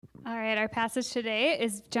All right, our passage today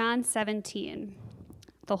is John 17,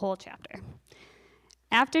 the whole chapter.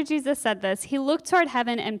 After Jesus said this, he looked toward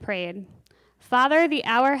heaven and prayed, "Father, the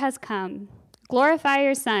hour has come. Glorify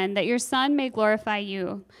your Son, that your Son may glorify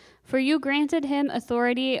you. For you granted him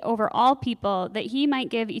authority over all people, that he might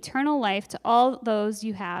give eternal life to all those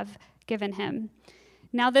you have given him.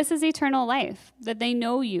 Now this is eternal life, that they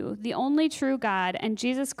know you, the only true God, and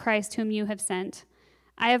Jesus Christ whom you have sent.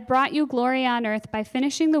 I have brought you glory on earth by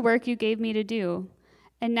finishing the work you gave me to do.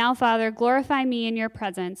 And now, Father, glorify me in your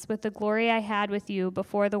presence with the glory I had with you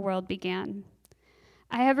before the world began.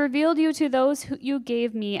 I have revealed you to those who you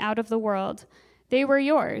gave me out of the world. They were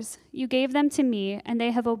yours. You gave them to me, and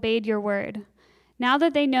they have obeyed your word. Now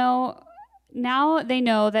they know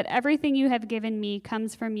that everything you have given me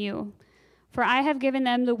comes from you. For I have given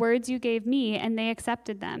them the words you gave me, and they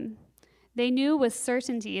accepted them. They knew with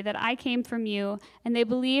certainty that I came from you, and they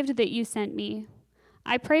believed that you sent me.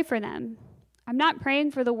 I pray for them. I'm not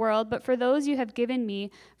praying for the world, but for those you have given me,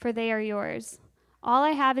 for they are yours. All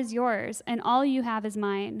I have is yours, and all you have is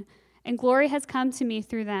mine, and glory has come to me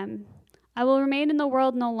through them. I will remain in the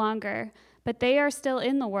world no longer, but they are still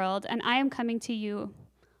in the world, and I am coming to you.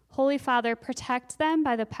 Holy Father, protect them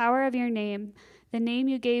by the power of your name, the name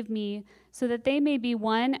you gave me, so that they may be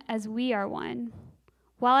one as we are one.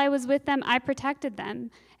 While I was with them, I protected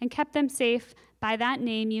them and kept them safe by that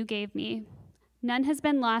name you gave me. None has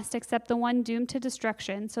been lost except the one doomed to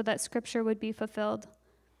destruction, so that Scripture would be fulfilled.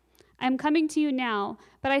 I am coming to you now,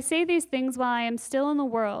 but I say these things while I am still in the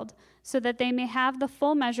world, so that they may have the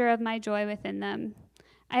full measure of my joy within them.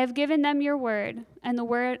 I have given them your word, and the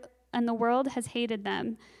world has hated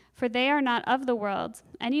them, for they are not of the world,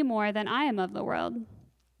 any more than I am of the world.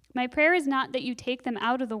 My prayer is not that you take them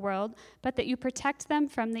out of the world, but that you protect them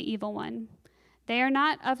from the evil one. They are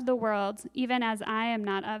not of the world, even as I am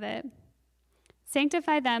not of it.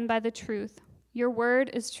 Sanctify them by the truth. Your word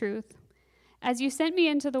is truth. As you sent me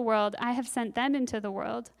into the world, I have sent them into the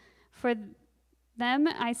world. For them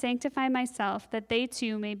I sanctify myself, that they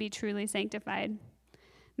too may be truly sanctified.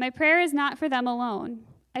 My prayer is not for them alone.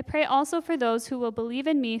 I pray also for those who will believe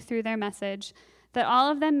in me through their message, that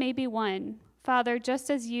all of them may be one. Father,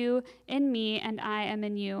 just as you in me and I am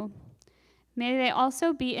in you. May they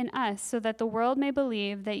also be in us, so that the world may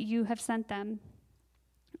believe that you have sent them.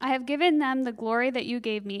 I have given them the glory that you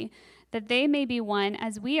gave me, that they may be one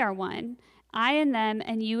as we are one, I in them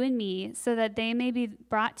and you in me, so that they may be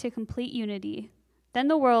brought to complete unity. Then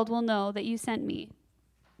the world will know that you sent me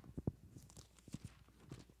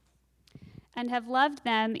and have loved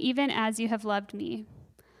them even as you have loved me.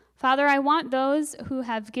 Father, I want those who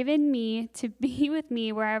have given me to be with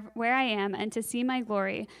me where I am and to see my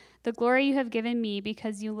glory, the glory you have given me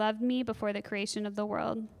because you loved me before the creation of the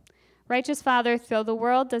world. Righteous Father, though the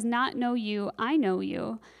world does not know you, I know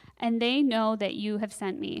you, and they know that you have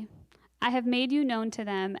sent me. I have made you known to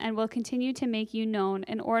them and will continue to make you known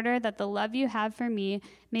in order that the love you have for me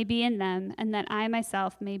may be in them and that I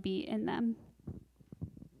myself may be in them.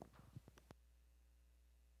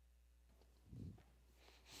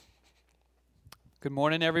 Good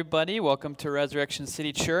morning, everybody. Welcome to Resurrection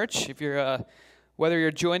City Church. If you're, whether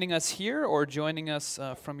you're joining us here or joining us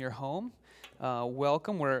from your home,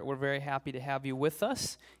 welcome. We're very happy to have you with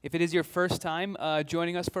us. If it is your first time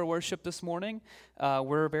joining us for worship this morning,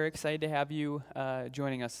 we're very excited to have you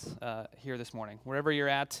joining us here this morning. Wherever you're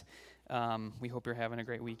at, we hope you're having a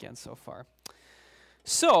great weekend so far.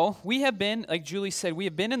 So, we have been, like Julie said, we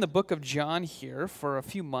have been in the book of John here for a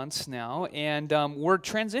few months now, and we're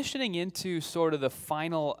transitioning into sort of the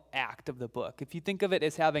final act of the book. If you think of it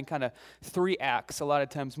as having kind of three acts, a lot of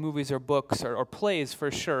times movies or books or plays for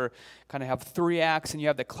sure kind of have three acts, and you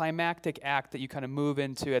have the climactic act that you kind of move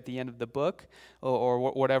into at the end of the book, or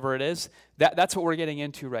whatever it is. That's what we're getting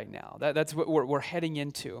into right now. That's what we're heading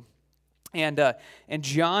into. And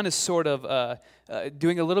John is sort of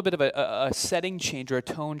doing a little bit of a setting change or a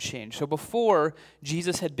tone change. So before,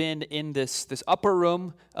 Jesus had been in this upper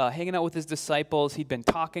room, hanging out with his disciples. He'd been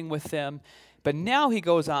talking with them. But now he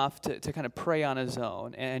goes off to kind of pray on his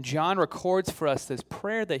own. And John records for us this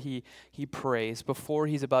prayer that he prays before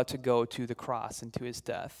he's about to go to the cross and to his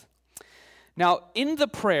death. Now, in the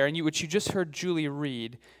prayer, which you just heard Julie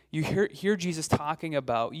read, you hear Jesus talking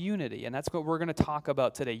about unity, and that's what we're going to talk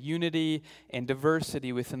about today, unity and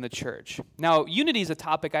diversity within the church. Now, unity is a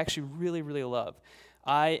topic I actually really, really love.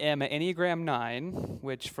 I am an Enneagram 9,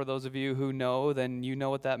 which for those of you who know, then you know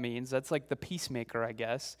what that means. That's like the peacemaker, I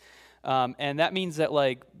guess. And that means that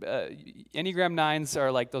Enneagram 9s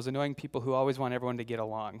are like those annoying people who always want everyone to get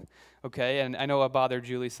along, okay? And I know I bother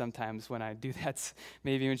Julie sometimes when I do that,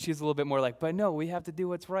 maybe when she's a little bit more like, but no, we have to do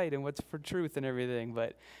what's right and what's for truth and everything.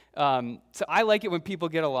 But so I like it when people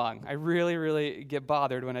get along. I really, really get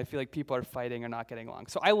bothered when I feel like people are fighting or not getting along.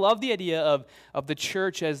 So I love the idea of the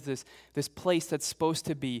church as this place that's supposed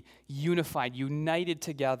to be unified, united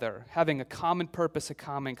together, having a common purpose, a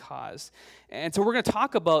common cause. And so we're going to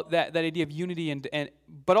talk about that idea of unity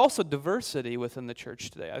but also diversity within the church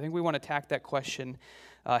today. I think we want to tackle that question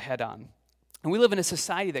head on. And we live in a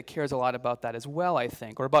society that cares a lot about that as well, I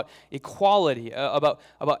think, or about equality, about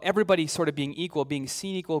everybody sort of being equal, being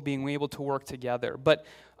seen equal, being able to work together. But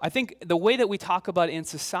I think the way that we talk about it in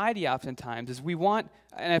society oftentimes is we want,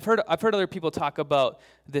 and I've heard other people talk about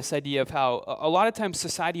this idea of how a lot of times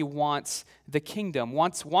society wants the kingdom,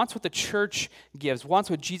 wants what the church gives, wants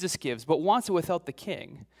what Jesus gives, but wants it without the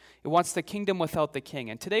king. It wants the kingdom without the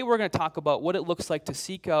king. And today we're going to talk about what it looks like to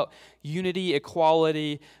seek out unity,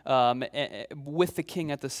 equality, with the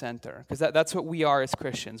king at the center. Because that's what we are as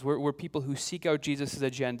Christians. We're people who seek out Jesus'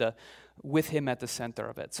 agenda with him at the center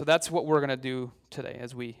of it. So that's what we're going to do today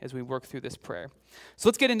as we work through this prayer. So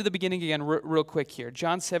let's get into the beginning again real quick here.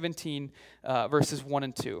 John 17, verses 1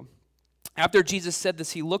 and 2. After Jesus said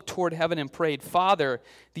this, he looked toward heaven and prayed, "Father,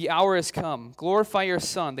 the hour has come. Glorify your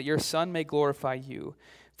Son, that your Son may glorify you.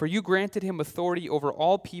 For you granted him authority over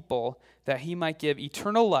all people, that he might give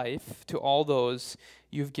eternal life to all those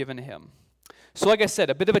you've given him." So like I said,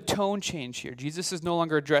 a bit of a tone change here. Jesus is no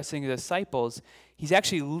longer addressing the disciples. He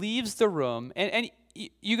actually leaves the room. And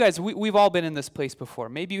you guys, we've all been in this place before.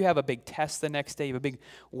 Maybe you have a big test the next day. You have a big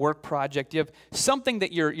work project. You have something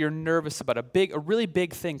that you're nervous about, a really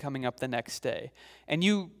big thing coming up the next day. And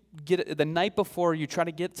you get the night before, you try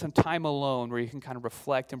to get some time alone where you can kind of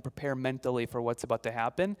reflect and prepare mentally for what's about to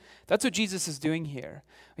happen. That's what Jesus is doing here.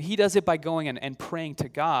 He does it by going and praying to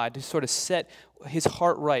God to sort of set his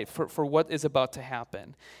heart right for what is about to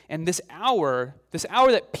happen. And this hour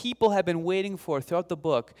that people have been waiting for throughout the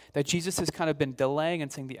book, that Jesus has kind of been delaying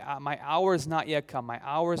and saying, my hour is not yet come, my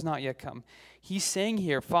hour is not yet come. He's saying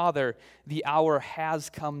here, Father, the hour has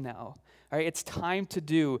come now. All right, it's time to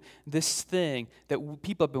do this thing that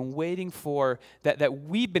people have been waiting for, that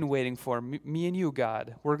we've been waiting for, me and you,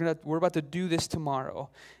 God. We're about to do this tomorrow.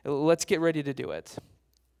 Let's get ready to do it.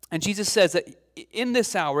 And Jesus says that in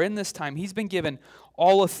this hour, in this time, he's been given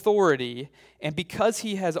all authority, and because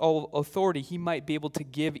he has all authority, he might be able to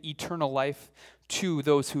give eternal life to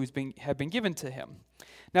those who have been given to him.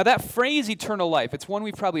 Now that phrase, eternal life, it's one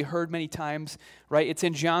we've probably heard many times, right? It's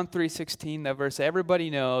in John 3:16, that verse everybody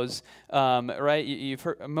knows, right?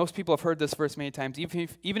 Most people have heard this verse many times. Even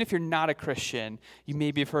if you're not a Christian, you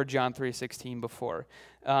maybe have heard John 3:16 before.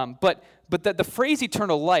 But the phrase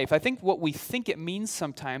eternal life, I think what we think it means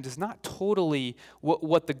sometimes is not totally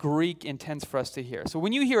what the Greek intends for us to hear. So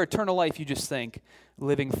when you hear eternal life, you just think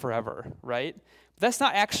living forever, right? That's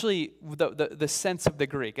not actually the sense of the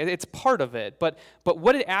Greek. It's part of it, but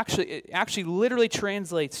what it actually literally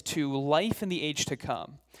translates to life in the age to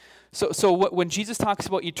come. So when Jesus talks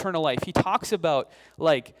about eternal life, he talks about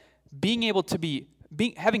like being able to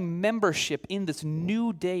having membership in this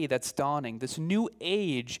new day that's dawning, this new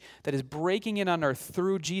age that is breaking in on earth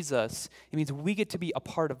through Jesus. It means we get to be a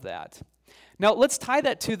part of that. Now, let's tie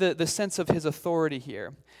that to the sense of his authority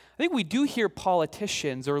here. I think we do hear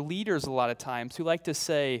politicians or leaders a lot of times who like to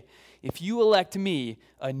say, if you elect me,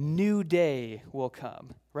 a new day will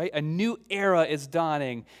come, right? A new era is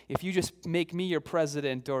dawning if you just make me your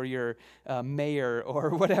president or your mayor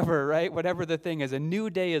or whatever, right? Whatever the thing is, a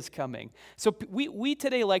new day is coming. So we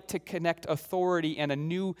today like to connect authority and a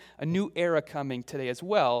new era coming today as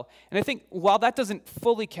well. And I think while that doesn't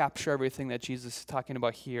fully capture everything that Jesus is talking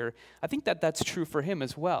about here, I think that's true for him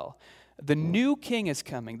as well. The new king is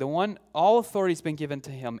coming, the one, all authority has been given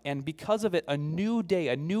to him, and because of it, a new day,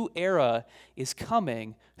 a new era is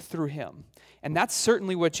coming through him. And that's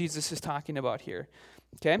certainly what Jesus is talking about here,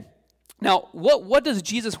 okay? Now, what does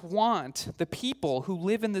Jesus want the people who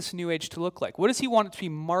live in this new age to look like? What does he want it to be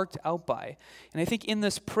marked out by? And I think in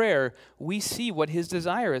this prayer, we see what his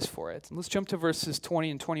desire is for it. Let's jump to verses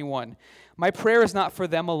 20 and 21. My prayer is not for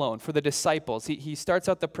them alone, for the disciples. He starts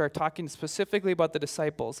out the prayer talking specifically about the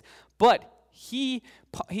disciples, but he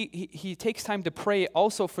takes time to pray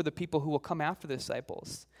also for the people who will come after the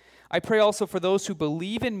disciples. I pray also for those who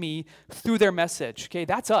believe in me through their message. Okay,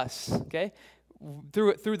 that's us, okay?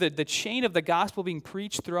 Through the chain of the gospel being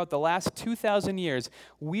preached throughout the last 2,000 years,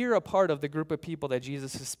 we're a part of the group of people that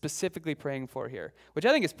Jesus is specifically praying for here, which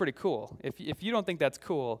I think is pretty cool. If you don't think that's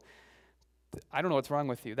cool, I don't know what's wrong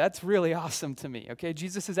with you. That's really awesome to me, okay?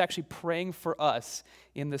 Jesus is actually praying for us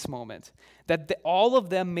in this moment, that all of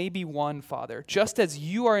them may be one, Father, just as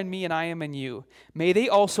you are in me and I am in you. May they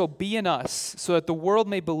also be in us, so that the world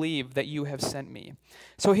may believe that you have sent me.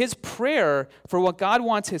 So his prayer for what God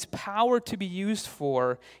wants his power to be used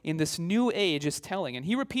for in this new age is telling, and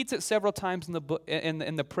he repeats it several times in the book,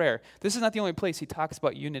 in the prayer. This is not the only place he talks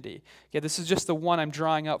about unity. Okay, this is just the one I'm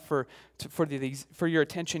drawing out for your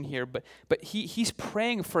attention here. But he's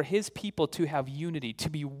praying for his people to have unity, to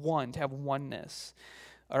be one, to have oneness.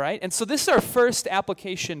 All right? And so this is our first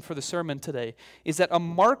application for the sermon today, is that a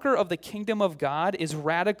marker of the kingdom of God is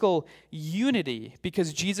radical unity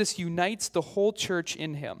because Jesus unites the whole church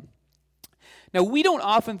in him. Now, we don't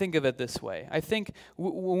often think of it this way. I think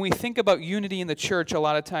when we think about unity in the church, a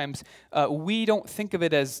lot of times we don't think of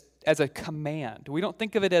it as a command. We don't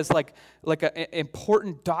think of it as like an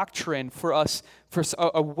important doctrine for us, for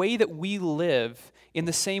a way that we live in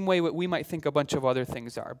the same way that we might think a bunch of other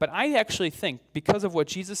things are. But I actually think, because of what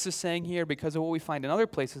Jesus is saying here, because of what we find in other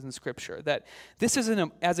places in Scripture, that this is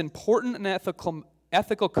as important an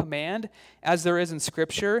ethical command as there is in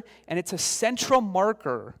Scripture, and it's a central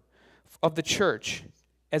marker of the church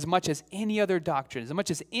as much as any other doctrine, as much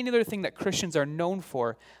as any other thing that Christians are known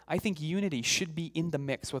for. I think unity should be in the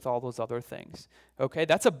mix with all those other things. Okay,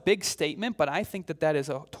 that's a big statement, but I think that is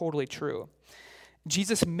totally true.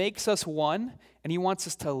 Jesus makes us one, and he wants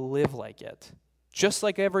us to live like it. Just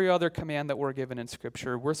like every other command that we're given in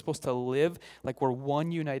Scripture, we're supposed to live like we're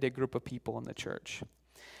one united group of people in the church.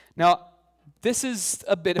 Now, this is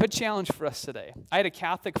a bit of a challenge for us today. I had a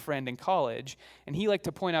Catholic friend in college, and he liked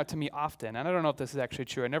to point out to me often, and I don't know if this is actually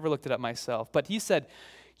true, I never looked it up myself, but he said,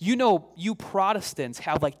 you know, you Protestants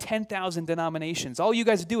have like 10,000 denominations. All you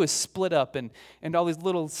guys do is split up and all these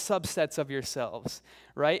little subsets of yourselves,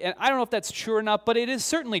 right? And I don't know if that's true or not, but it is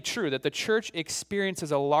certainly true that the church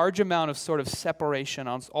experiences a large amount of sort of separation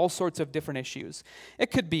on all sorts of different issues. It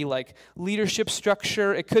could be like leadership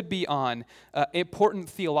structure. It could be on important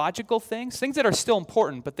theological things that are still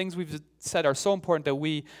important, but things we've said are so important that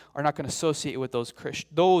we are not going to associate with those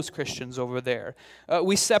Christians over there.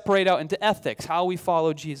 We separate out into ethics, how we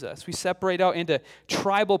follow Jesus. We separate out into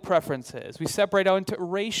tribal preferences. We separate out into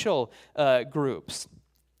racial groups.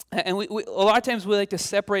 And we a lot of times we like to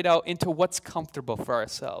separate out into what's comfortable for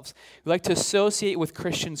ourselves. We like to associate with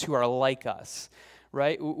Christians who are like us,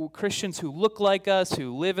 right? Christians who look like us,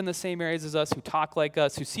 who live in the same areas as us, who talk like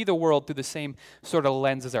us, who see the world through the same sort of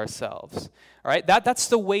lens as ourselves. All right? That's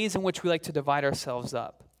the ways in which we like to divide ourselves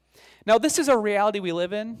up. Now, this is a reality we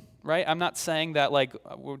live in, right? I'm not saying that like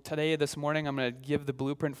today, this morning, I'm going to give the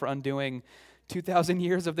blueprint for undoing 2,000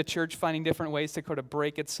 years of the church finding different ways to kind of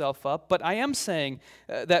break itself up. But I am saying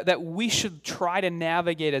that we should try to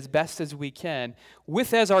navigate as best as we can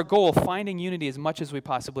with as our goal finding unity as much as we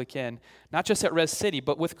possibly can, not just at Res City,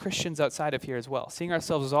 but with Christians outside of here as well, seeing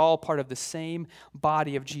ourselves as all part of the same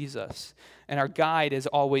body of Jesus. And our guide is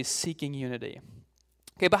always seeking unity.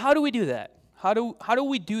 Okay, but how do we do that? How do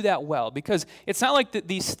we do that well? Because it's not like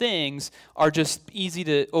these things are just easy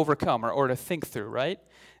to overcome or to think through, right?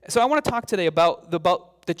 So I want to talk today about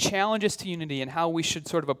the challenges to unity and how we should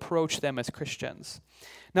sort of approach them as Christians.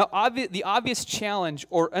 Now, the obvious challenge,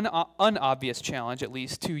 or an unobvious challenge at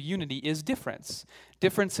least, to unity is difference.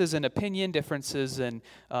 Differences in opinion, differences in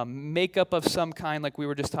makeup of some kind, like we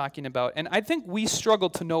were just talking about. And I think we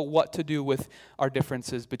struggle to know what to do with our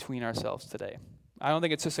differences between ourselves today. I don't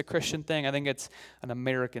think it's just a Christian thing. I think it's an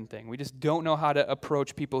American thing. We just don't know how to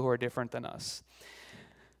approach people who are different than us.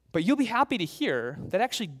 But you'll be happy to hear that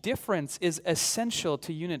actually difference is essential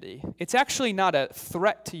to unity. It's actually not a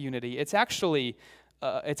threat to unity. It's actually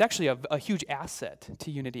a huge asset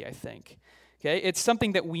to unity, I think. Okay, it's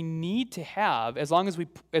something that we need to have as long as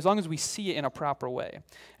we see it in a proper way.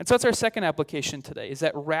 And so that's our second application today, is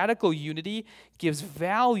that radical unity gives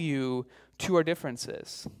value to our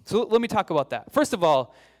differences. So let me talk about that. First of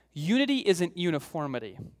all, unity isn't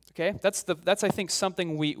uniformity. Okay, that's I think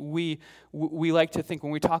something we like to think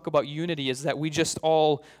when we talk about unity, is that we just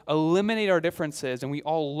all eliminate our differences and we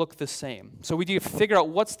all look the same. So we do figure out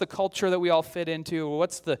what's the culture that we all fit into, or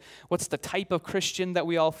what's the type of Christian that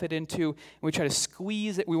we all fit into, and we try to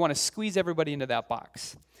squeeze it. We want to squeeze everybody into that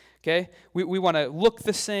box. Okay, we want to look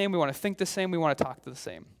the same, we want to think the same, we want to talk the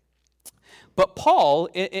same. But Paul,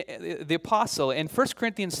 the apostle, in 1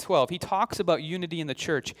 Corinthians 12, he talks about unity in the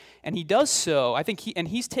church, and he does so, I think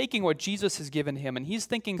he's taking what Jesus has given him, and he's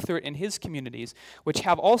thinking through it in his communities, which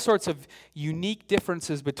have all sorts of unique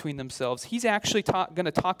differences between themselves. He's actually going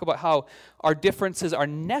to talk about how our differences are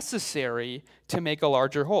necessary to make a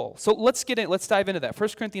larger whole. So let's dive into that. 1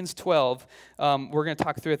 Corinthians 12, we're going to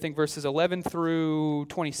talk through, I think, verses 11 through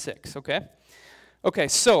 26, okay? Okay,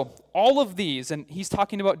 so all of these, and he's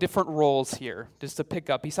talking about different roles here, just to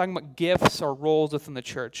pick up. He's talking about gifts or roles within the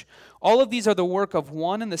church. All of these are the work of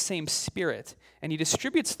one and the same Spirit, and he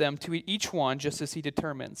distributes them to each one just as he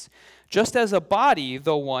determines. Just as a body,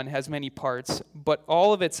 though one, has many parts, but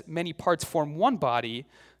all of its many parts form one body,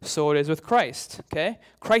 so it is with Christ, okay?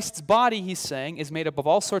 Christ's body, he's saying, is made up of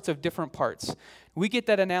all sorts of different parts. We get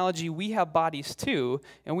that analogy, we have bodies too,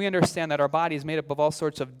 and we understand that our body is made up of all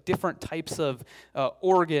sorts of different types of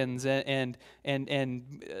organs and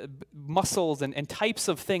muscles and types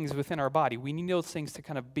of things within our body. We need those things to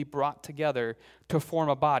kind of be brought together to form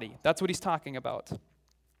a body. That's what he's talking about.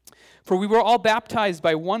 For we were all baptized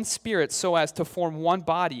by one Spirit so as to form one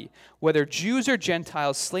body, whether Jews or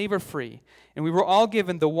Gentiles, slave or free, and we were all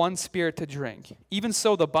given the one Spirit to drink. Even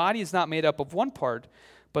so, the body is not made up of one part,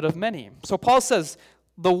 but of many. So Paul says,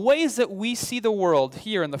 the ways that we see the world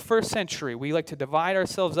here in the first century, we like to divide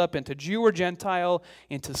ourselves up into Jew or Gentile,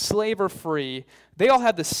 into slave or free. They all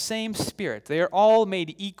have the same Spirit. They are all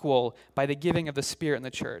made equal by the giving of the Spirit in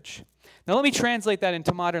the church. Now let me translate that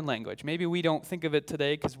into modern language. Maybe we don't think of it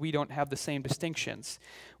today because we don't have the same distinctions.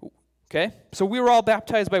 Okay? So we were all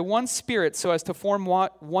baptized by one Spirit so as to form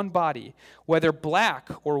one body, whether black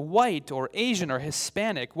or white or Asian or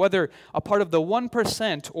Hispanic, whether a part of the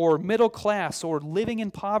 1% or middle class or living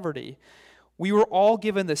in poverty. We were all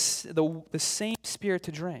given the same Spirit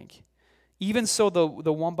to drink. Even so, the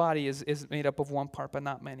one body is made up of one part, but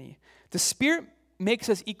not many. The Spirit makes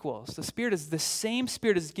us equals. The Spirit is the same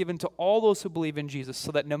Spirit is given to all those who believe in Jesus,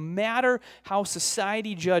 so that no matter how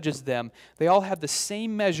society judges them, they all have the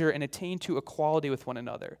same measure and attain to equality with one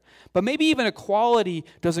another. But maybe even equality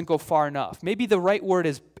doesn't go far enough. Maybe the right word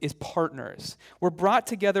is partners. We're brought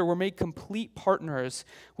together, we're made complete partners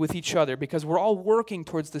with each other because we're all working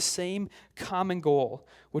towards the same common goal,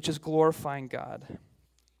 which is glorifying God.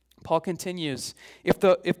 Paul continues, if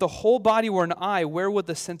the whole body were an eye, where would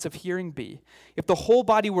the sense of hearing be? If the whole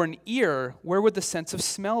body were an ear, where would the sense of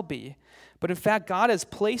smell be? But in fact, God has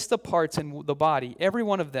placed the parts in the body, every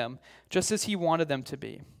one of them, just as he wanted them to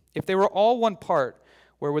be. If they were all one part,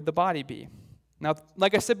 where would the body be? Now,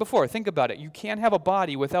 like I said before, think about it. You can't have a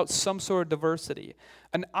body without some sort of diversity.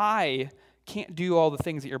 An eye can't do all the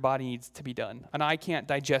things that your body needs to be done. An eye can't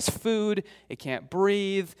digest food, it can't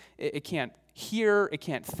breathe, it can't hear, it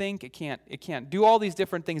can't think, it can't do all these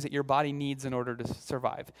different things that your body needs in order to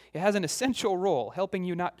survive. It has an essential role, helping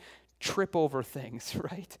you not trip over things,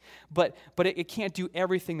 right? But it can't do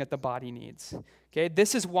everything that the body needs. Okay?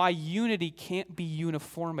 This is why unity can't be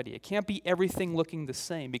uniformity. It can't be everything looking the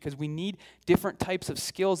same, because we need different types of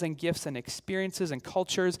skills and gifts and experiences and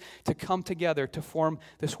cultures to come together to form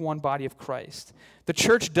this one body of Christ. The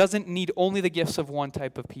church doesn't need only the gifts of one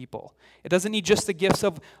type of people. It doesn't need just the gifts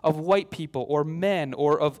of white people or men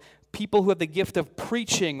or of people who have the gift of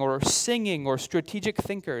preaching or singing or strategic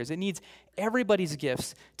thinkers. It needs everybody's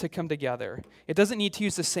gifts to come together. It doesn't need to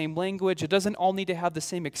use the same language. It doesn't all need to have the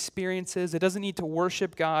same experiences. It doesn't need to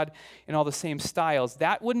worship God in all the same styles.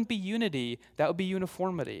 That wouldn't be unity. That would be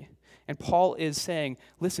uniformity. And Paul is saying,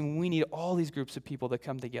 listen, we need all these groups of people to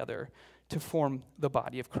come together to form the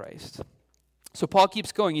body of Christ. So Paul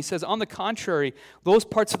keeps going. He says, on the contrary, those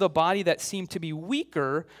parts of the body that seem to be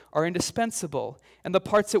weaker are indispensable, and the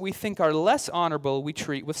parts that we think are less honorable we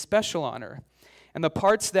treat with special honor. And the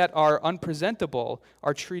parts that are unpresentable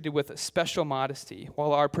are treated with special modesty,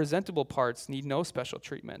 while our presentable parts need no special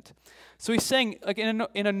treatment. So he's saying, like in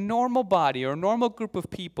a normal body or a normal group of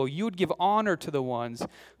people, you would give honor to the ones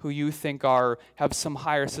who you think have some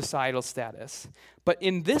higher societal status. But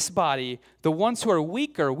in this body, the ones who are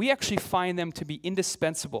weaker, we actually find them to be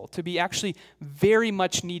indispensable, to be actually very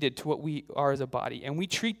much needed to what we are as a body. And we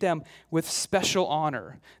treat them with special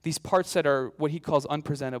honor, these parts that are what he calls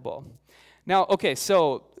unpresentable. Now, okay,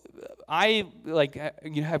 so I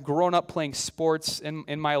have grown up playing sports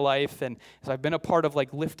in my life, and so I've been a part of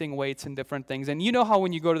lifting weights and different things. And you know how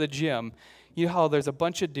when you go to the gym, you know how there's a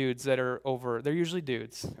bunch of dudes that are over, they're usually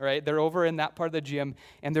dudes, right? They're over in that part of the gym,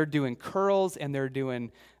 and they're doing curls, and they're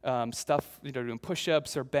doing stuff, doing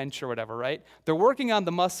push-ups or bench or whatever, right? They're working on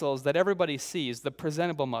the muscles that everybody sees, the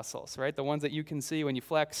presentable muscles, right? The ones that you can see when you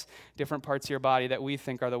flex different parts of your body that we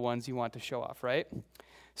think are the ones you want to show off, right?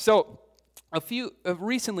 So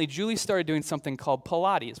recently, Julie started doing something called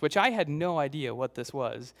Pilates, which I had no idea what this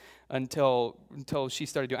was until she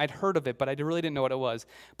started doing. I'd heard of it, but I really didn't know what it was.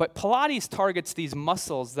 But Pilates targets these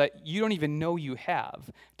muscles that you don't even know you have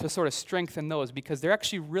to sort of strengthen those because they're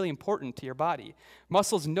actually really important to your body.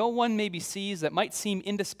 Muscles no one maybe sees that might seem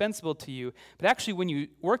indispensable to you, but actually when you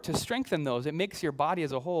work to strengthen those, it makes your body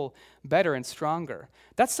as a whole better and stronger.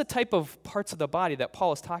 That's the type of parts of the body that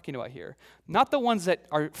Paul is talking about here. Not the ones that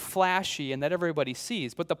are flashy and that everybody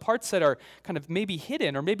sees, but the parts that are kind of maybe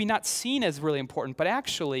hidden or maybe not seen as really important, but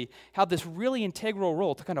actually have this really integral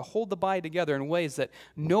role to kind of hold the body together in ways that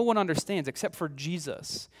no one understands except for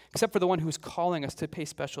Jesus, except for the one who's calling us to pay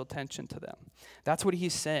special attention to them. That's what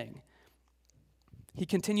he's saying. He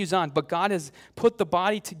continues on, but God has put the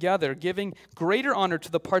body together, giving greater honor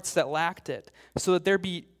to the parts that lacked it, so that there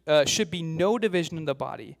should be no division in the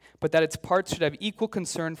body, but that its parts should have equal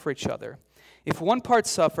concern for each other. If one part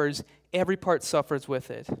suffers, every part suffers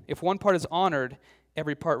with it. If one part is honored,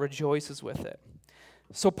 every part rejoices with it.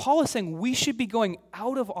 So Paul is saying we should be going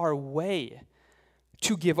out of our way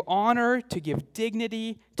to give honor, to give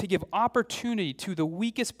dignity, to give opportunity to the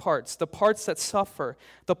weakest parts, the parts that suffer,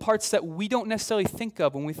 the parts that we don't necessarily think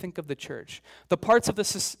of when we think of the church, the parts of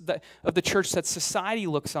the church that society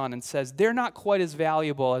looks on and says they're not quite as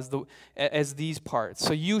valuable as these parts.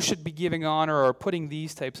 So you should be giving honor or putting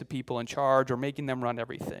these types of people in charge or making them run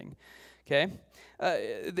everything. Okay?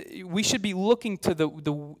 We should be looking to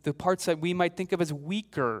the parts that we might think of as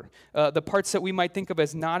weaker, the parts that we might think of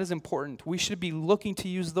as not as important. We should be looking to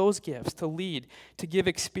use those gifts to lead, to give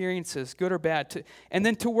experiences, good or bad, and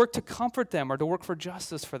then to work to comfort them or to work for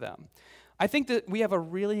justice for them. I think that we have a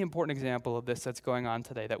really important example of this that's going on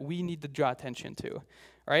today that we need to draw attention to.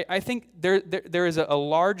 Right? I think there is a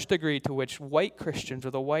large degree to which white Christians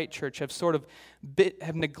or the white church have sort of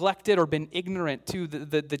have neglected or been ignorant to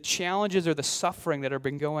the challenges or the suffering that have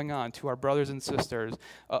been going on to our brothers and sisters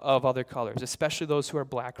of other colors, especially those who are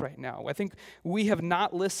black right now. I think we have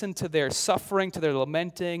not listened to their suffering, to their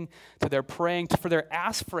lamenting, to their praying, for their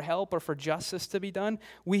ask for help or for justice to be done.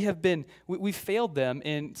 We failed them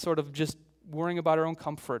in sort of just worrying about our own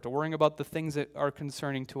comfort or worrying about the things that are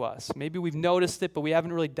concerning to us. Maybe we've noticed it, but we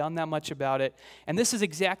haven't really done that much about it. And this is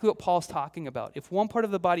exactly what Paul's talking about. If one part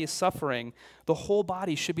of the body is suffering, the whole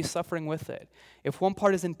body should be suffering with it. If one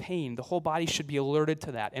part is in pain, the whole body should be alerted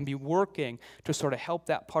to that and be working to sort of help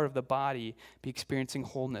that part of the body be experiencing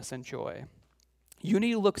wholeness and joy.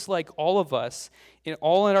 Unity looks like all of us, in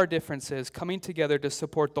all our differences, coming together to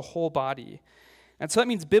support the whole body. And so that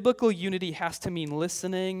means biblical unity has to mean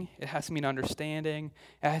listening, it has to mean understanding,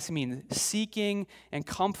 it has to mean seeking and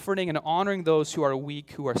comforting and honoring those who are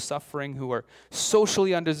weak, who are suffering, who are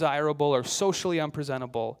socially undesirable or socially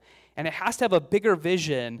unpresentable. And it has to have a bigger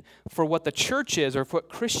vision for what the church is or for what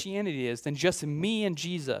Christianity is than just me and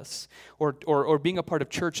Jesus or being a part of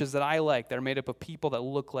churches that I like that are made up of people that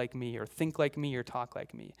look like me or think like me or talk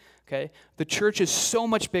like me. Okay? The church is so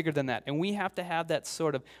much bigger than that, and we have to have that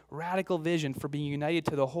sort of radical vision for being united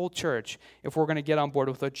to the whole church if we're going to get on board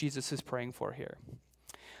with what Jesus is praying for here.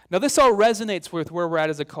 Now, this all resonates with where we're at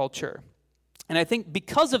as a culture. And I think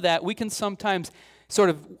because of that, we can sometimes sort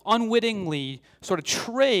of unwittingly sort of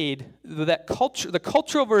trade that culture, the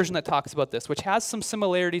cultural version that talks about this, which has some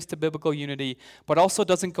similarities to biblical unity, but also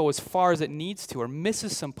doesn't go as far as it needs to or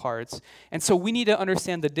misses some parts. And so we need to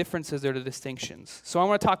understand the differences or the distinctions. So I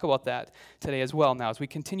want to talk about that today as well now as we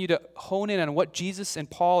continue to hone in on what Jesus and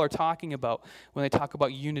Paul are talking about when they talk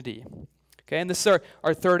about unity. Okay, and this is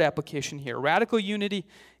our third application here. Radical unity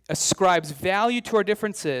ascribes value to our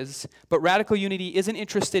differences, but radical unity isn't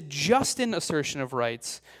interested just in assertion of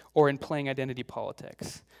rights or in playing identity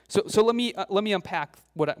politics. So let me unpack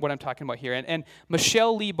what I'm talking about here. And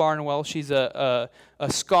Michelle Lee Barnwell, she's a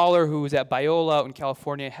scholar who's at Biola out in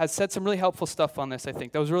California, has said some really helpful stuff on this, I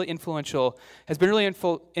think. That was really influential, has been really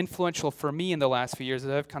influential for me in the last few years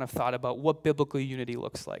as I've kind of thought about what biblical unity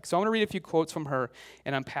looks like. So I'm going to read a few quotes from her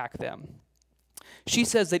and unpack them. She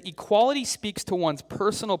says that equality speaks to one's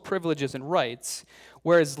personal privileges and rights,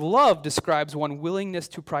 whereas love describes one's willingness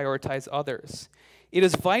to prioritize others. It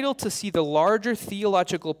is vital to see the larger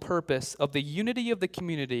theological purpose of the unity of the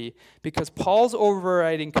community because Paul's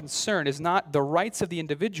overriding concern is not the rights of the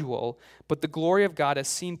individual, but the glory of God as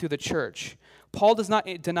seen through the church. Paul does not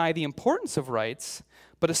deny the importance of rights,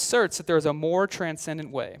 but asserts that there is a more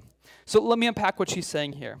transcendent way. So let me unpack what she's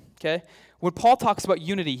saying here, okay? When Paul talks about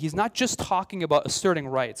unity, he's not just talking about asserting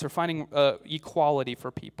rights or finding equality for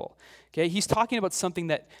people. Okay, he's talking about something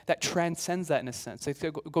that transcends that in a sense.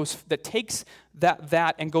 That takes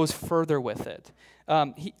that and goes further with it.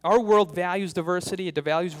 Our world values diversity, it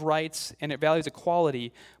values rights, and it values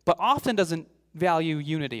equality, but often doesn't value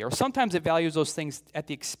unity, or sometimes it values those things at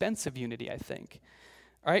the expense of unity, I think.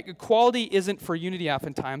 All right, equality isn't for unity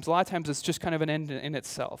oftentimes. A lot of times it's just kind of an end in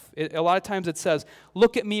itself. A lot of times it says,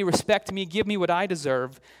 look at me, respect me, give me what I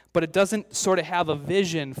deserve, but it doesn't sort of have a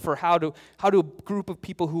vision for how do a group of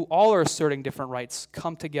people who all are asserting different rights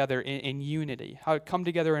come together in unity, how to come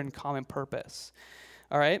together in common purpose.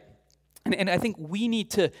 All right? And I think we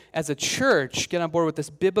need to, as a church, get on board with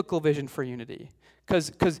this biblical vision for unity.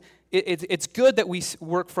 Because it's good that we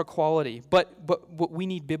work for equality, but we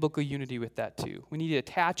need biblical unity with that too. We need to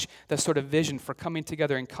attach that sort of vision for coming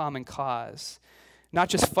together in common cause. Not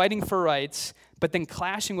just fighting for rights, but then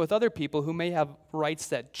clashing with other people who may have rights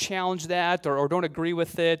that challenge that or don't agree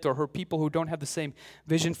with it, or people who don't have the same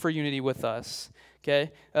vision for unity with us.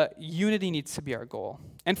 Okay? Unity needs to be our goal.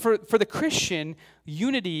 And for the Christian,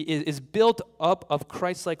 unity is built up of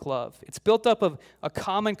Christ-like love. It's built up of a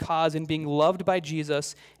common cause in being loved by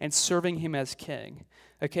Jesus and serving him as king.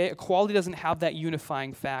 Okay? Equality doesn't have that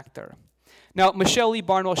unifying factor. Now, Michelle Lee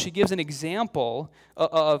Barnwell, she gives an example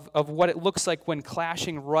of what it looks like when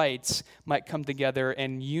clashing rights might come together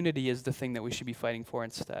and unity is the thing that we should be fighting for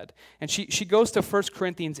instead. And she goes to 1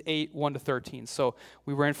 Corinthians 8, 1-13. So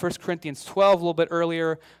we were in 1 Corinthians 12 a little bit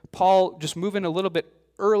earlier. Paul, just moving a little bit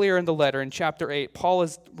earlier in the letter, in chapter 8, Paul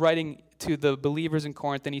is writing to the believers in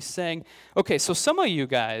Corinth, and he's saying, okay, so some of you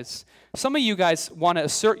guys want to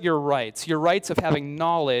assert your rights of having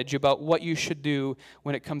knowledge about what you should do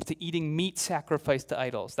when it comes to eating meat sacrificed to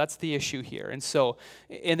idols. That's the issue here. And so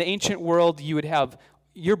in the ancient world, you would have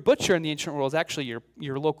your butcher in the ancient world is actually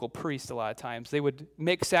your local priest a lot of times. They would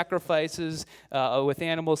make sacrifices with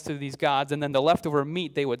animals to these gods, and then the leftover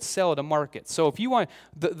meat they would sell at a market. So if you want,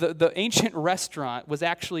 the ancient restaurant was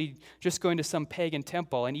actually just going to some pagan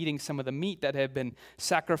temple and eating some of the meat that had been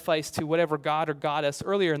sacrificed to whatever god or goddess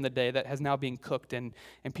earlier in the day that has now been cooked and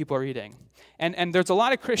people are eating. And there's a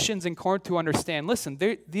lot of Christians in Corinth who understand, listen,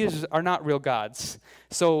 these are not real gods,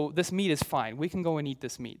 so this meat is fine. We can go and eat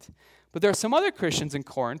this meat. But there are some other Christians in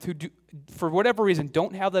Corinth who, for whatever reason,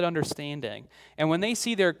 don't have that understanding. And when they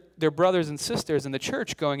see their brothers and sisters in the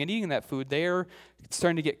church going and eating that food, they're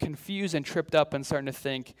starting to get confused and tripped up and starting to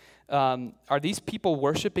think, are these people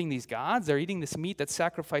worshiping these gods? They're eating this meat that's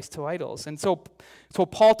sacrificed to idols. And so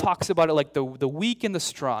Paul talks about it like the weak and the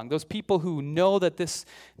strong. Those people who know that this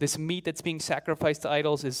meat that's being sacrificed to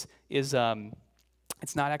idols is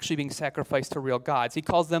it's not actually being sacrificed to real gods. He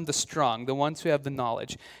calls them the strong, the ones who have the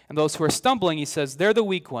knowledge. And those who are stumbling, he says, they're the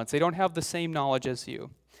weak ones. They don't have the same knowledge as you.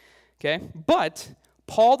 Okay? But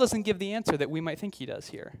Paul doesn't give the answer that we might think he does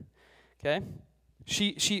here. Okay?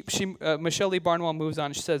 Michelle Lee Barnwell moves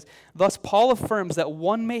on. She says, thus Paul affirms that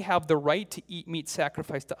one may have the right to eat meat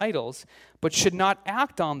sacrificed to idols, but should not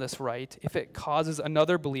act on this right if it causes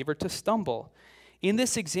another believer to stumble. In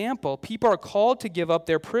this example, people are called to give up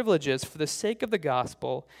their privileges for the sake of the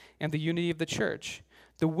gospel and the unity of the church.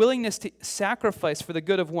 The willingness to sacrifice for the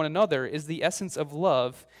good of one another is the essence of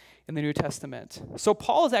love in the New Testament. So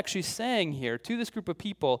Paul is actually saying here to this group of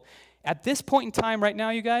people, at this point in time right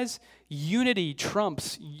now, you guys, unity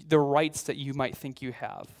trumps the rights that you might think you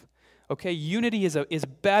have. Okay, unity is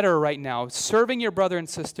better right now. Serving your brother and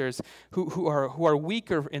sisters who are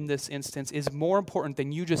weaker in this instance is more important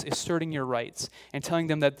than you just asserting your rights and telling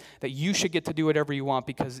them that you should get to do whatever you want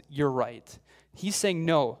because you're right. He's saying,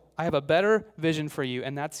 no, I have a better vision for you,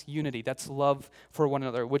 and that's unity. That's love for one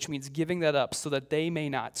another, which means giving that up so that they may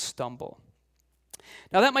not stumble.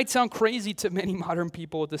 Now, that might sound crazy to many modern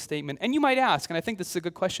people with this statement, and you might ask, and I think this is a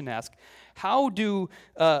good question to ask, how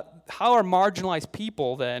are marginalized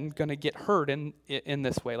people then going to get heard in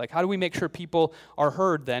this way? Like, how do we make sure people are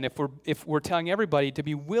heard then if we're telling everybody to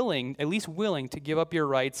be willing, at least willing, to give up your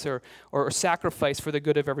rights or sacrifice for the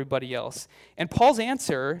good of everybody else? And Paul's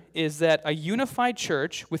answer is that a unified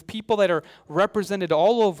church with people that are represented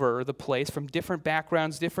all over the place from different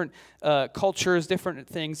backgrounds, different cultures, different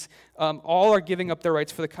things, all are giving up their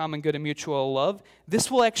rights for the common good and mutual love. This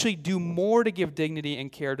will actually do more to give dignity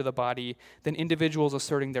and care to the body than individuals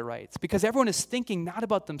asserting their rights. Because everyone is thinking not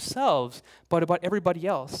about themselves, but about everybody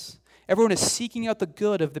else. Everyone is seeking out the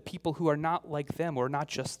good of the people who are not like them or not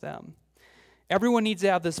just them. Everyone needs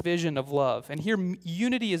to have this vision of love. And here,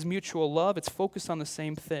 unity is mutual love. It's focused on the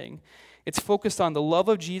same thing. It's focused on the love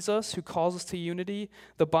of Jesus, who calls us to unity,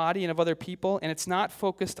 the body, and of other people. And it's not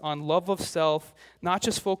focused on love of self, not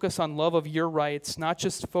just focused on love of your rights, not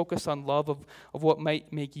just focused on love of what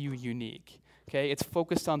might make you unique. Okay? It's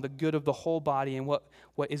focused on the good of the whole body and what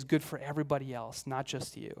is good for everybody else, not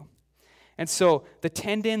just you. And so the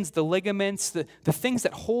tendons, the ligaments, the things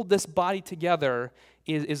that hold this body together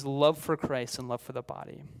is love for Christ and love for the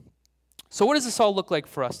body. So what does this all look like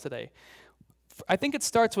for us today? I think it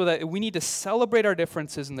starts with we need to celebrate our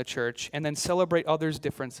differences in the church and then celebrate others'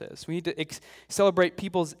 differences. We need to celebrate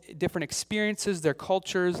people's different experiences, their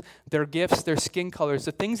cultures, their gifts, their skin colors,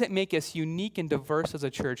 the things that make us unique and diverse as a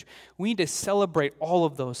church. We need to celebrate all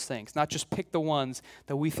of those things, not just pick the ones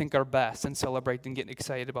that we think are best and celebrate and get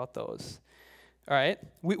excited about those. All right?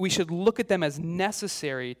 We should look at them as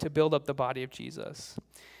necessary to build up the body of Jesus.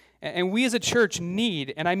 And we as a church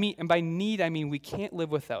need, and by need I mean we can't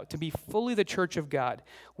live without, to be fully the church of God,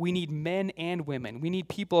 we need men and women. We need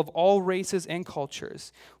people of all races and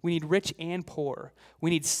cultures. We need rich and poor. We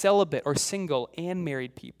need celibate or single and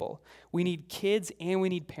married people. We need kids and we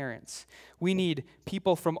need parents. We need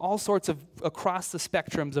people from all sorts of, across the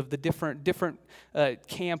spectrums of the different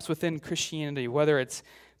camps within Christianity, whether it's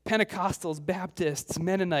Pentecostals, Baptists,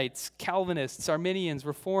 Mennonites, Calvinists, Arminians,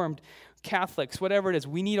 Reformed, Catholics, whatever it is.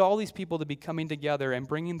 We need all these people to be coming together and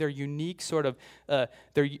bringing their unique sort of,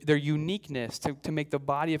 their uniqueness to make the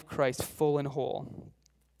body of Christ full and whole.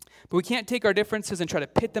 But we can't take our differences and try to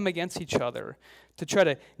pit them against each other to try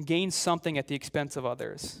to gain something at the expense of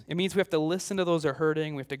others. It means we have to listen to those who are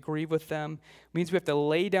hurting. We have to grieve with them. It means we have to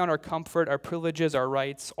lay down our comfort, our privileges, our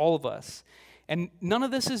rights, all of us. And none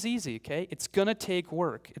of this is easy, okay? It's going to take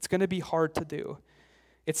work. It's going to be hard to do.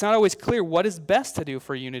 It's not always clear what is best to do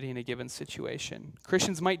for unity in a given situation.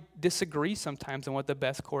 Christians might disagree sometimes on what the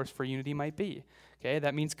best course for unity might be. Okay,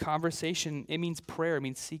 that means conversation, it means prayer, it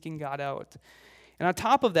means seeking God out. And on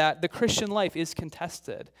top of that, the Christian life is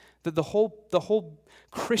contested. The whole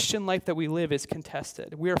Christian life that we live is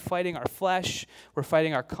contested. We are fighting our flesh. We're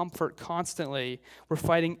fighting our comfort constantly. We're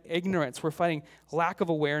fighting ignorance. We're fighting lack of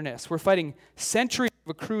awareness. We're fighting centuries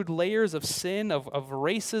of accrued layers of sin, of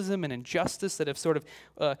racism and injustice that have sort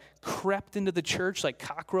of crept into the church like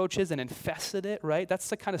cockroaches and infested it, right? That's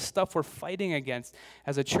the kind of stuff we're fighting against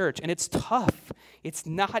as a church. And it's tough. It's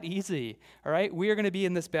not easy, all right? We are going to be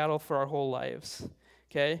in this battle for our whole lives,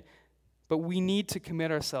 okay? But we need to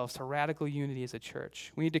commit ourselves to radical unity as a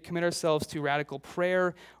church. We need to commit ourselves to radical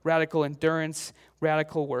prayer, radical endurance,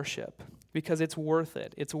 radical worship, because it's worth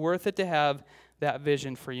it. It's worth it to have that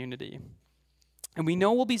vision for unity. And we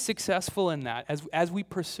know we'll be successful in that as we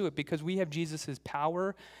pursue it, because we have Jesus'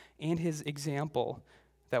 power and his example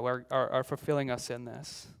that are fulfilling us in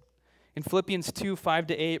this. In Philippians 2,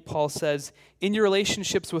 5-8, Paul says, "In your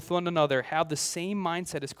relationships with one another, have the same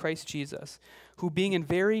mindset as Christ Jesus, who being in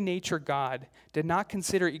very nature God, did not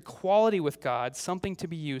consider equality with God something to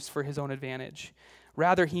be used for his own advantage.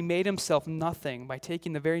 Rather, he made himself nothing by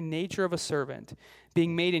taking the very nature of a servant,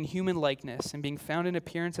 being made in human likeness, and being found in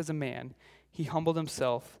appearance as a man, he humbled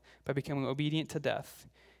himself by becoming obedient to death,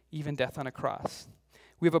 even death on a cross."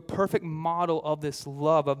 We have a perfect model of this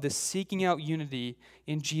love, of this seeking out unity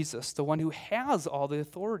in Jesus, the one who has all the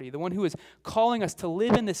authority, the one who is calling us to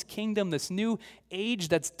live in this kingdom, this new age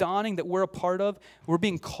that's dawning that we're a part of. We're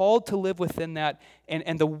being called to live within that,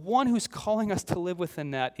 and the one who's calling us to live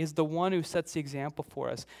within that is the one who sets the example for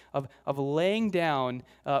us of laying down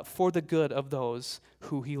for the good of those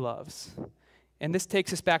who he loves. And this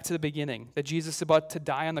takes us back to the beginning, that Jesus is about to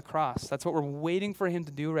die on the cross. That's what we're waiting for him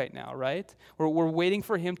to do right now, right? We're waiting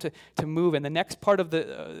for him to move. And the next part of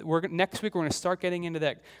next week, we're going to start getting into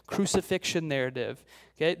that crucifixion narrative.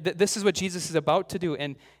 Okay, this is what Jesus is about to do,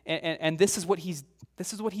 and this is what he's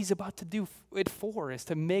about to do it for, is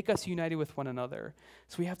to make us united with one another.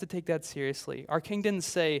 So we have to take that seriously. Our king didn't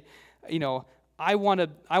say, I want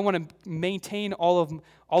to maintain all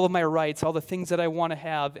of my rights, all the things that I want to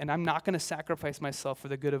have, and I'm not going to sacrifice myself for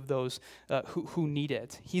the good of those who need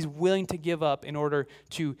it. He's willing to give up in order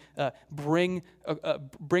to bring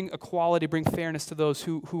equality, bring fairness to those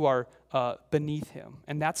who are beneath him.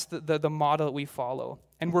 And that's the model that we follow.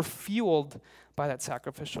 And we're fueled by that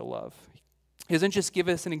sacrificial love. He doesn't just give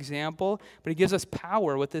us an example, but he gives us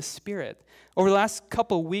power with his Spirit. Over the last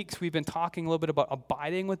couple of weeks, we've been talking a little bit about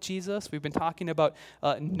abiding with Jesus. We've been talking about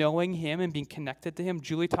knowing him and being connected to him.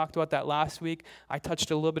 Julie talked about that last week. I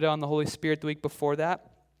touched a little bit on the Holy Spirit the week before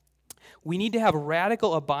that. We need to have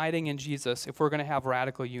radical abiding in Jesus if we're going to have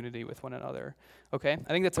radical unity with one another. Okay? I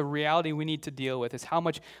think that's a reality we need to deal with, is how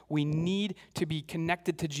much we need to be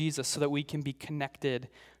connected to Jesus so that we can be connected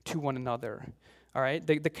to one another. All right,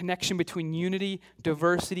 the connection between unity,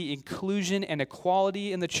 diversity, inclusion, and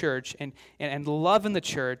equality in the church, and love in the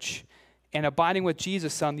church, and abiding with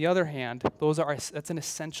Jesus, on the other hand, that's an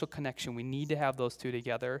essential connection. We need to have those two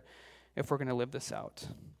together if we're going to live this out.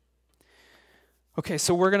 Okay,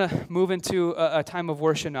 so we're going to move into a time of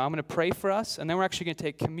worship now. I'm going to pray for us, and then we're actually going to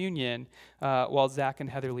take communion while Zach and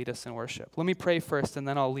Heather lead us in worship. Let me pray first, and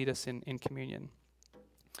then I'll lead us in communion.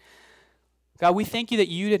 God, we thank you that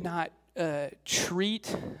you did not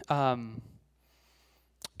treat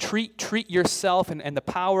yourself and the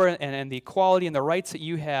power and the equality and the rights that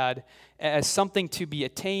you had as something to be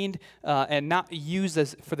attained and not used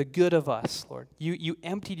as for the good of us, Lord. You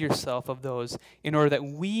emptied yourself of those in order that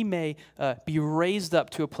we may be raised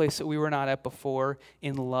up to a place that we were not at before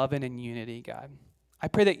in love and in unity, God. I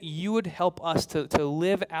pray that you would help us to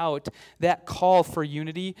live out that call for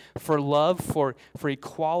unity, for love, for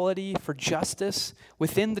equality, for justice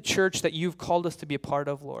within the church that you've called us to be a part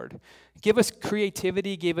of, Lord. Give us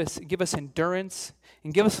creativity, give us endurance,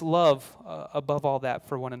 and give us love above all that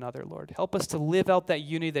for one another, Lord. Help us to live out that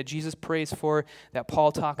unity that Jesus prays for, that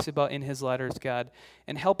Paul talks about in his letters, God,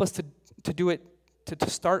 and help us to do it, to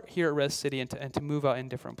start here at Res City and to move out in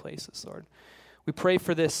different places, Lord. We pray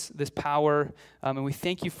for this power, and we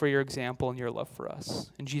thank you for your example and your love for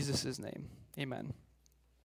us. In Jesus' name, amen.